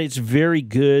 that it's very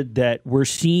good that we're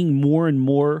seeing more and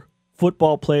more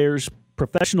football players,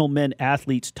 professional men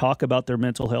athletes talk about their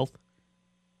mental health?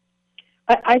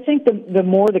 I think the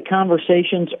more the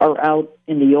conversations are out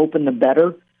in the open, the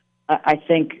better. I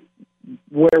think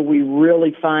where we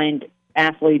really find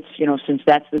athletes, since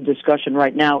that's the discussion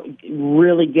right now,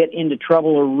 really get into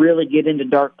trouble or really get into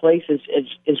dark places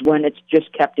is when it's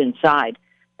just kept inside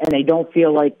and they don't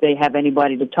feel like they have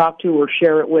anybody to talk to or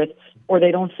share it with, or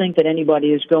they don't think that anybody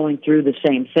is going through the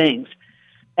same things.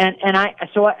 And I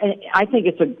think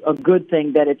it's a good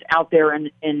thing that it's out there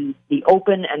in the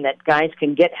open and that guys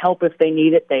can get help if they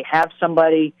need it. They have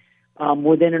somebody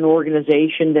within an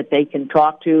organization that they can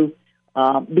talk to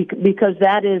because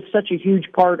that is such a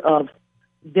huge part of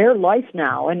their life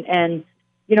now. And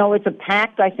it's a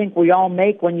pact I think we all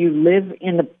make when you live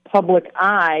in the public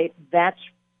eye. That's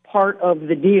part of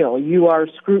the deal. You are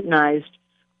scrutinized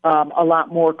a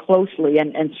lot more closely,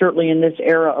 and certainly in this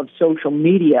era of social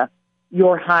media,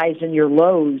 your highs and your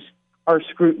lows are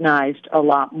scrutinized a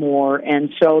lot more. And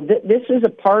so this is a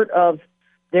part of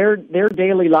their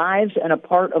daily lives and a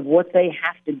part of what they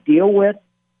have to deal with,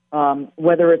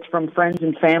 whether it's from friends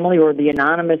and family or the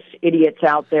anonymous idiots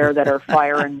out there that are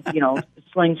firing,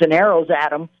 slings and arrows at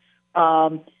them.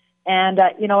 I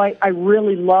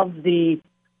really love the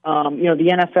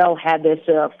NFL had this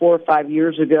 4 or 5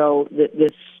 years ago,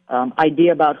 this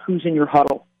idea about who's in your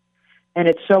huddle. And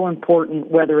it's so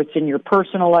important, whether it's in your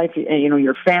personal life,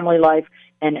 your family life,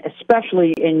 and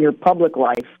especially in your public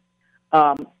life.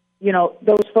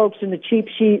 Those folks in the cheap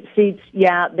seats,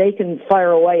 yeah, they can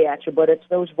fire away at you, but it's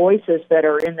those voices that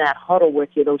are in that huddle with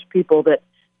you, those people that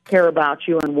care about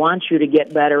you and want you to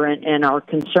get better and are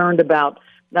concerned about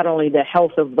not only the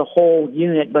health of the whole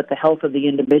unit, but the health of the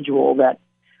individual, that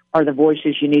are the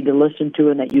voices you need to listen to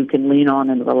and that you can lean on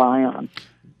and rely on.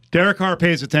 Derek Carr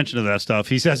pays attention to that stuff.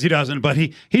 He says he doesn't, but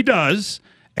he does.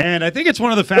 And I think it's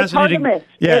one of the fascinating. It's hard to miss.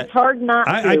 Yeah, it's hard not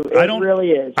to. It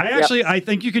really is. I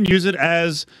think you can use it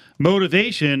as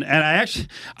motivation. And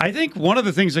I think one of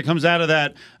the things that comes out of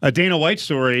that Dana White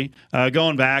story,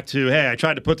 going back to, hey, I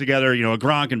tried to put together, a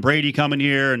Gronk and Brady coming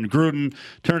here and Gruden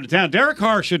turned it down. Derek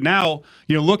Carr should now,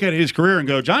 look at his career and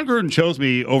go, John Gruden chose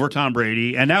me over Tom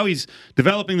Brady, and now he's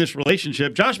developing this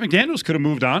relationship. Josh McDaniels could have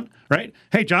moved on, right?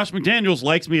 Hey, Josh McDaniels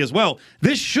likes me as well.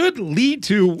 This should lead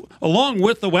to, along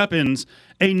with the weapons,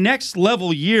 a next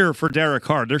level year for Derek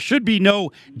Carr. There should be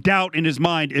no doubt in his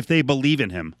mind if they believe in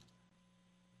him.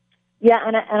 Yeah,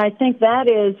 and I think that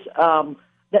is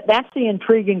that's the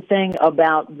intriguing thing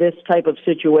about this type of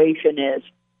situation is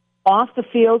off the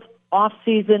field, off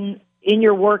season, in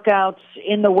your workouts,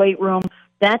 in the weight room.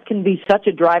 That can be such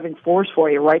a driving force for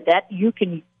you, right? That you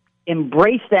can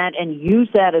embrace that and use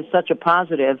that as such a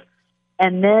positive,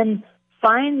 and then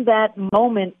find that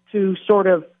moment to sort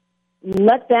of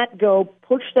let that go,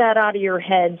 push that out of your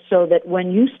head so that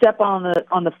when you step on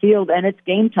the field and it's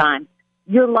game time,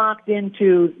 you're locked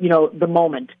into, the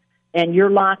moment and you're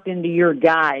locked into your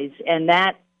guys. And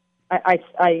that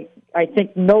I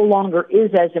think no longer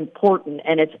is as important,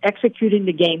 and it's executing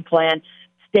the game plan,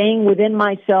 staying within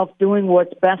myself, doing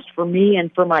what's best for me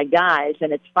and for my guys.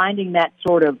 And it's finding that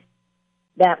sort of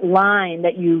that line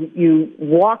that you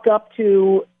walk up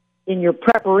to in your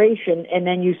preparation, and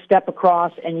then you step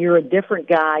across and you're a different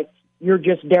guy. You're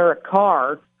just Derek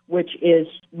Carr, which is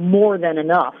more than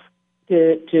enough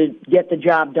to get the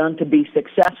job done, to be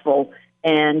successful.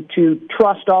 and to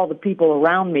trust all the people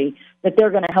around me that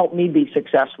they're going to help me be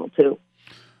successful too.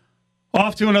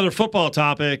 Off to another football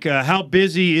topic. How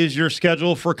busy is your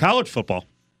schedule for college football?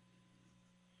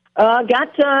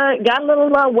 Got a little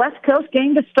West Coast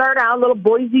game to start out. A little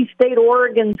Boise State,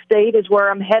 Oregon State is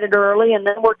where I'm headed early, and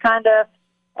then we're kind of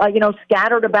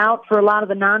scattered about for a lot of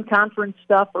the non-conference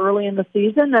stuff early in the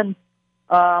season. And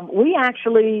we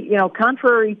actually,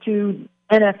 contrary to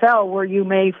NFL, where you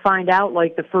may find out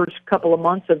like the first couple of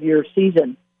months of your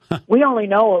season, we only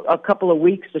know a couple of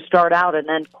weeks to start out, and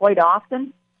then quite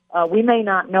often we may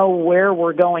not know where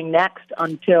we're going next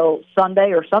until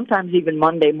Sunday or sometimes even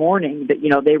Monday morning that,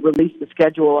 they release the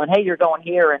schedule and, hey, you're going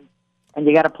here and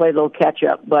you got to play a little catch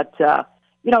up. But, this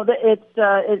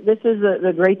is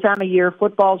a great time of year.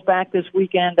 Football's back this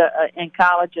weekend in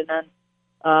college, and then,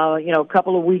 a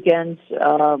couple of weekends.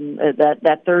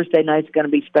 That Thursday night's going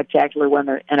to be spectacular when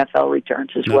the NFL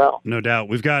returns as well. No doubt.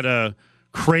 We've got a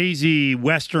crazy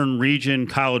Western region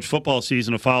college football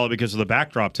season to follow because of the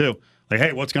backdrop, too. Like,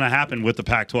 hey, what's going to happen with the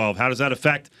Pac-12? How does that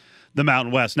affect the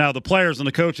Mountain West? Now, the players and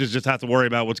the coaches just have to worry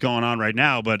about what's going on right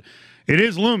now, but it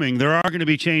is looming. There are going to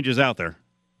be changes out there.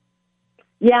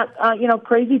 Yeah,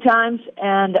 crazy times,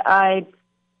 and I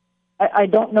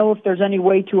don't know if there's any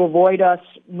way to avoid us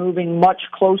moving much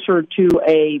closer to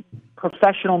a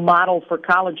professional model for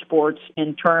college sports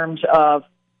in terms of,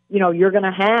 you're going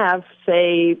to have,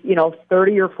 say,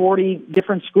 30 or 40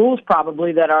 different schools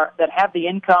probably that have the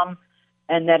income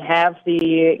and that have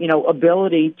the,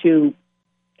 ability to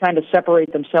kind of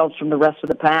separate themselves from the rest of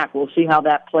the pack. We'll see how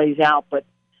that plays out. But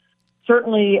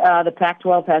certainly the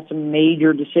Pac-12 has some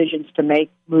major decisions to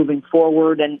make moving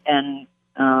forward, and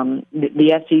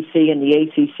the SEC and the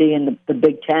ACC and the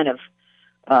Big Ten have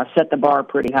set the bar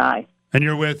pretty high. And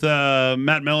you're with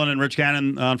Matt Millen and Rich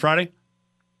Gannon on Friday?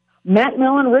 Matt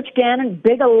Millen, Rich Gannon,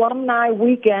 big alumni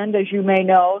weekend, as you may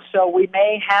know. So we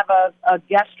may have a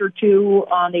guest or two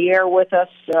on the air with us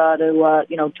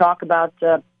to talk about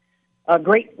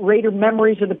great Raider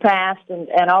memories of the past,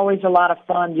 and always a lot of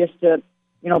fun just to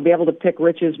be able to pick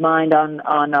Rich's mind on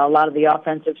a lot of the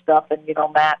offensive stuff. And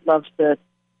Matt loves to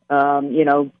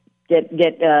get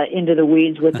into the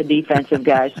weeds with the defensive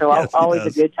guys. So Yes, always a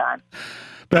good time.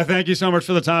 Beth, thank you so much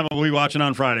for the time. We'll be watching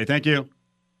on Friday. Thank you.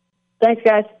 Thanks,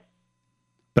 guys.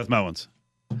 Beth Mowins,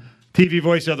 TV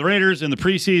voice of the Raiders in the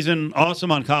preseason.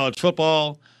 Awesome on college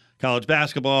football, college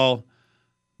basketball.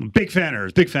 Big fan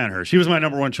of her. She was my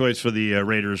number one choice for the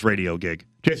Raiders radio gig.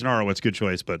 Jason Horowitz, good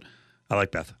choice, but I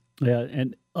like Beth. Yeah,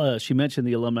 and she mentioned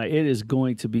the alumni. It is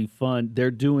going to be fun.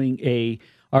 They're doing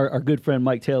our good friend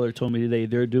Mike Taylor told me today,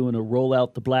 they're doing a roll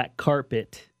out the black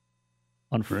carpet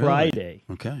on Friday.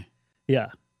 Okay. Yeah,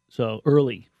 so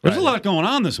early. There's a lot going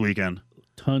on this weekend.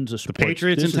 Tons of sports. The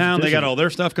Patriots in town, they got all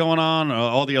their stuff going on,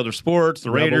 all the other sports,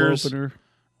 the Raiders.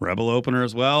 Rebel opener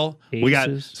as well. Aces. We got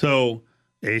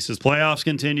Aces playoffs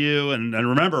continue, and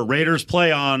remember, Raiders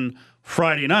play on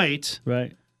Friday night.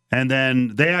 Right. And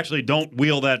then they actually don't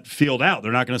wheel that field out.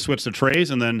 They're not going to switch the trays,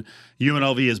 and then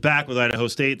UNLV is back with Idaho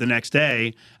State the next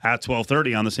day at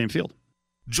 12:30 on the same field.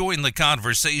 Join the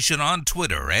conversation on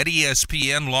Twitter at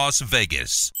ESPN Las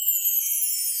Vegas.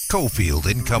 Cofield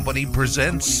and Company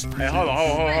presents. Hey, hold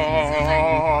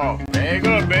on.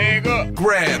 Bag up.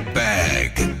 Grab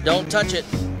Bag. Don't touch it.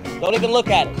 Don't even look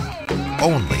at it.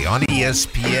 Only on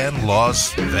ESPN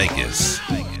Las Vegas.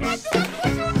 Stick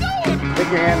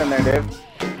your hand in there, Dave.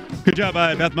 Good job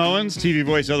by Beth Mowins, TV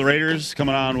voice of the Raiders,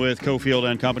 coming on with Cofield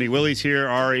and Company. Willie's here,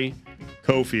 Ari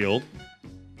Cofield.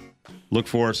 Look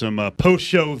for some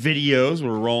post-show videos.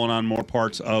 We're rolling on more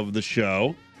parts of the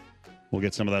show. We'll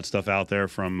get some of that stuff out there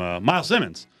from Miles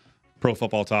Simmons, Pro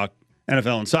Football Talk,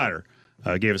 NFL Insider.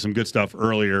 Gave us some good stuff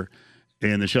earlier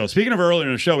in the show. Speaking of earlier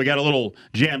in the show, we got a little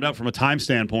jammed up from a time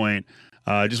standpoint.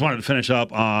 Just wanted to finish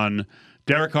up on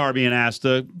Derek Carr being asked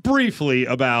briefly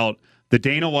about the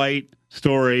Dana White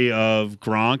story of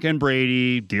Gronk and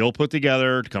Brady, deal put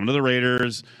together to come to the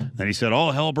Raiders. Then he said,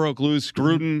 all hell broke loose.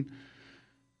 Gruden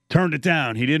turned it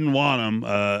down. He didn't want him.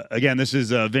 Again, this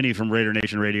is Vinny from Raider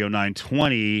Nation Radio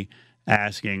 920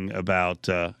 asking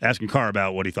Carr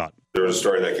about what he thought. There was a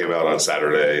story that came out on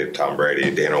Saturday, Tom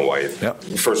Brady, Dana White. Yep.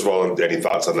 First of all, any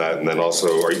thoughts on that? And then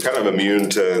also, are you kind of immune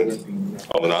to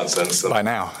all the nonsense? By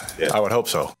now, yeah. I would hope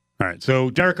so. All right, so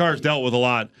Derek Carr's dealt with a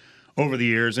lot over the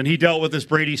years, and he dealt with this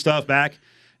Brady stuff back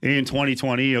in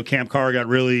 2020. Camp Carr got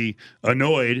really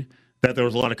annoyed that there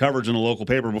was a lot of coverage in the local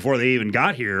paper before they even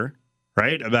got here,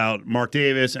 right, about Mark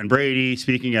Davis and Brady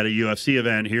speaking at a UFC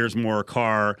event. Here's more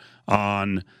Carr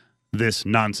on this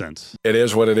nonsense. It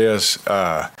is what it is.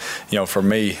 For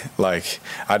me, I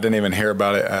didn't even hear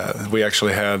about it. We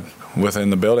actually had within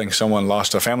the building, someone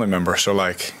lost a family member. So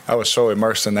like I was so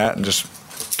immersed in that and just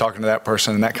talking to that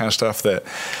person and that kind of stuff that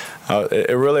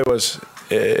it really was.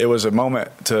 It was a moment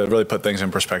to really put things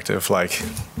in perspective. Like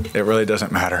it really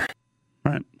doesn't matter.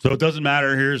 Right. So it doesn't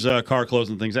matter. Here's a car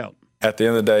closing things out. At the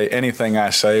end of the day, anything I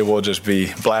say will just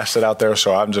be blasted out there.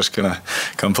 So I'm just going to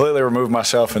completely remove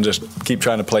myself and just keep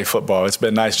trying to play football. It's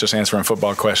been nice just answering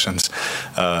football questions,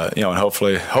 and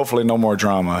hopefully no more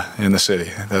drama in the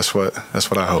city. That's what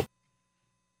I hope.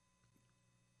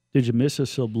 Did you miss a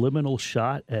subliminal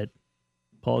shot at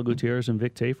Paul Gutierrez and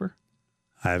Vic Tafur?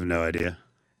 I have no idea.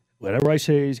 Whatever I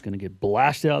say is going to get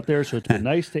blasted out there, so it's been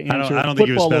nice to answer. I don't think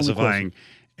he was specifying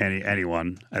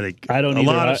anyone. I think I don't a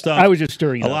either. lot of stuff. I was just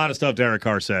stirring. A lot of stuff Derek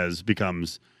Carr says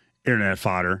becomes internet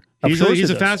fodder. Of He's course a it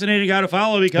does. fascinating guy to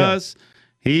follow because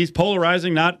he's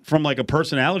polarizing, not from like a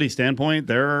personality standpoint.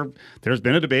 There's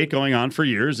been a debate going on for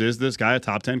years. Is this guy a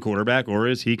top 10 quarterback or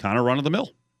is he kind of run of the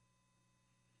mill?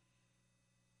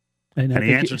 And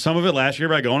he answered some of it last year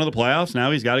by going to the playoffs. Now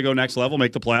he's got to go next level,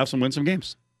 make the playoffs, and win some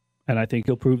games. And I think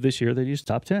he'll prove this year that he's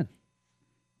top 10.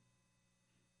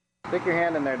 Stick your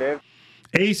hand in there, Dave.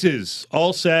 Aces,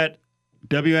 all set.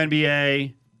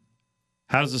 WNBA.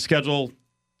 How does the schedule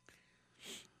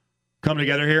come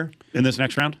together here in this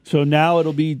next round? So now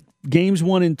it'll be games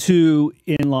 1 and 2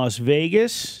 in Las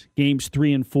Vegas, games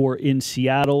 3 and 4 in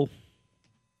Seattle.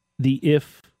 The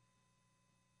if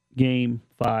game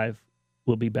 5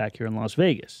 will be back here in Las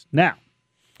Vegas. Now,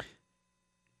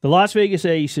 the Las Vegas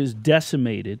Aces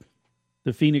decimated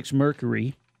the Phoenix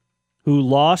Mercury, who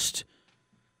lost.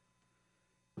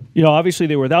 Obviously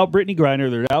they were without Brittany Griner,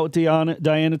 they were out with Diana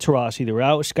Taurasi, they were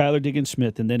out with Skylar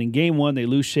Diggins-Smith, and then in game 1 they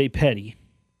lose Shea Petty.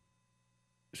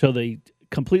 So they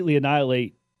completely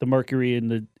annihilate the Mercury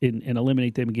and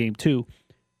eliminate them in game 2.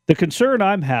 The concern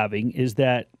I'm having is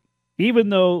that even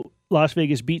though Las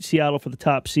Vegas beat Seattle for the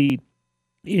top seed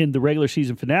in the regular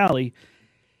season finale,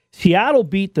 Seattle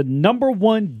beat the number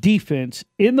 1 defense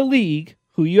in the league,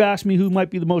 who you asked me who might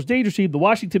be the most dangerous team, the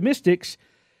Washington Mystics.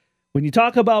 When you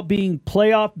talk about being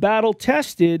playoff battle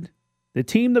tested, the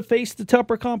team that faced the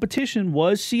tougher competition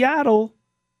was Seattle,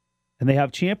 and they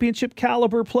have championship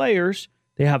caliber players.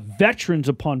 They have veterans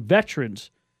upon veterans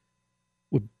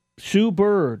with Sue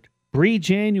Bird, Bree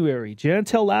January,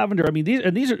 Jantel Lavender. I mean,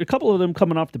 these are a couple of them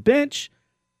coming off the bench.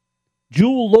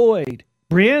 Jewel Lloyd,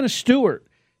 Brianna Stewart.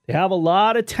 They have a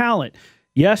lot of talent.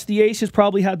 Yes, the Aces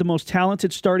probably had the most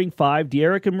talented starting 5.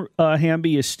 De'Erica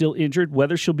Hamby is still injured.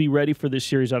 Whether she'll be ready for this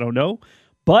series, I don't know.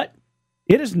 But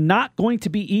it is not going to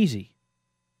be easy.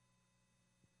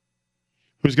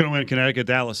 Who's going to win Connecticut,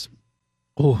 Dallas?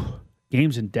 Oh,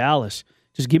 games in Dallas.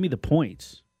 Just give me the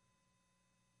points.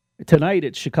 Tonight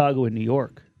it's Chicago and New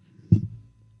York.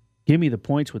 Give me the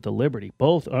points with the Liberty.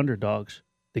 Both underdogs.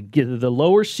 The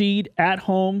lower seed at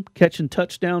home, catching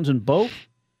touchdowns in both.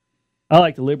 I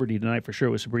like the Liberty tonight for sure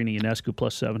with Sabrina Ionescu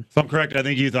 +7. If I'm correct, I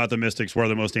think you thought the Mystics were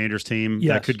the most dangerous team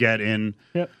that could get in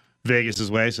Vegas'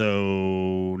 way.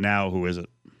 So now who is it?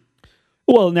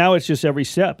 Well, now it's just every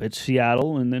step. It's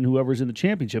Seattle and then whoever's in the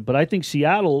championship. But I think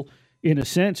Seattle, in a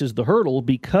sense, is the hurdle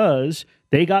because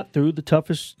they got through the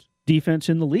toughest defense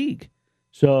in the league.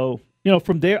 So,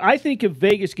 from there, I think if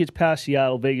Vegas gets past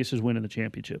Seattle, Vegas is winning the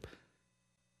championship.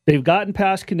 They've gotten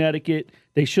past Connecticut.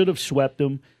 They should have swept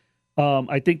them.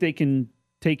 I think they can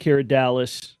take care of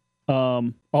Dallas.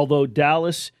 Although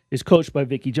Dallas is coached by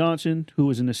Vicki Johnson, who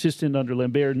was an assistant under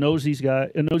Lambert, knows these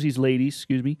ladies,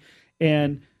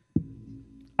 and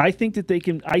I think that they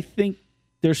can. I think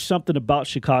there's something about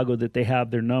Chicago that they have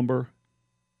their number.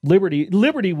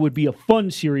 Liberty would be a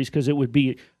fun series because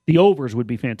the overs would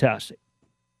be fantastic.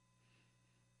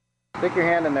 Stick your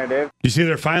hand in there, Dave. You see,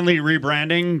 they're finally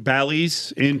rebranding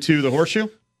Bally's into the Horseshoe.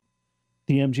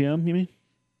 The MGM, you mean?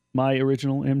 My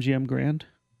original MGM Grand.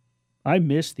 I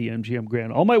miss the MGM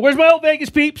Grand. Where's my old Vegas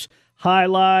peeps?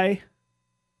 Highlight.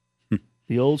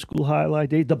 The old school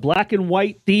highlight days. The black and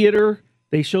white theater.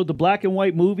 They showed the black and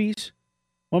white movies.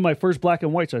 One of my first black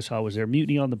and whites I saw was there,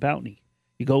 Mutiny on the Bounty.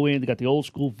 You go in, they got the old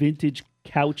school vintage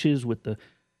couches with the,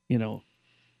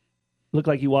 look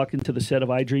like you walked into the set of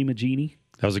I Dream of Jeannie.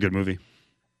 That was a good movie.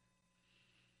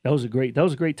 That was a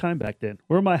great time back then.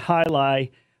 Where are my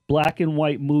highlight black and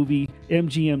white movie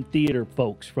MGM theater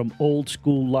folks from old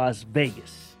school Las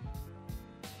Vegas?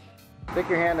 Stick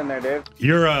your hand in there, Dave.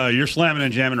 You're slamming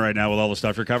and jamming right now with all the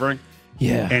stuff you're covering.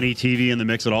 Yeah. Any TV in the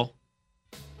mix at all?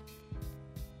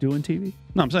 Doing TV?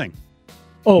 No, I'm saying.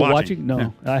 Oh, watching? No,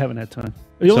 yeah. I haven't had time.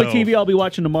 The only TV I'll be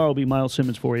watching tomorrow will be Miles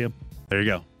Simmons for you. There you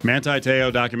go. Manti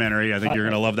Te'o documentary. I think you're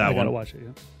going to love that one. I got to watch it,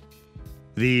 yeah.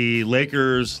 The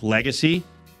Lakers Legacy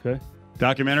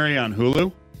documentary on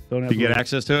Hulu. Don't have You get room.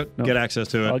 access to it? No. Get access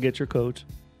to it. I'll get your codes.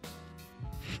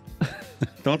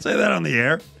 Don't say that on the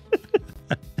air.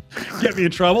 Get me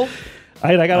in trouble.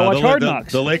 I got to watch Hard the,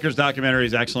 Knocks. The Lakers documentary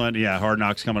is excellent. Yeah, Hard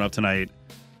Knocks coming up tonight.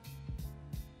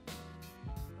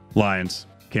 Lions,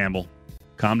 Campbell,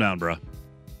 calm down, bro.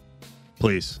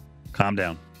 Please, calm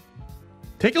down.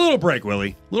 Take a little break,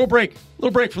 Willie. Little break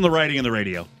from the writing and the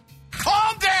radio.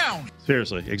 Calm down.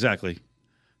 Seriously, exactly.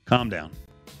 Calm down.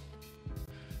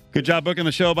 Good job booking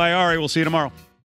the show by Ari. We'll see you tomorrow.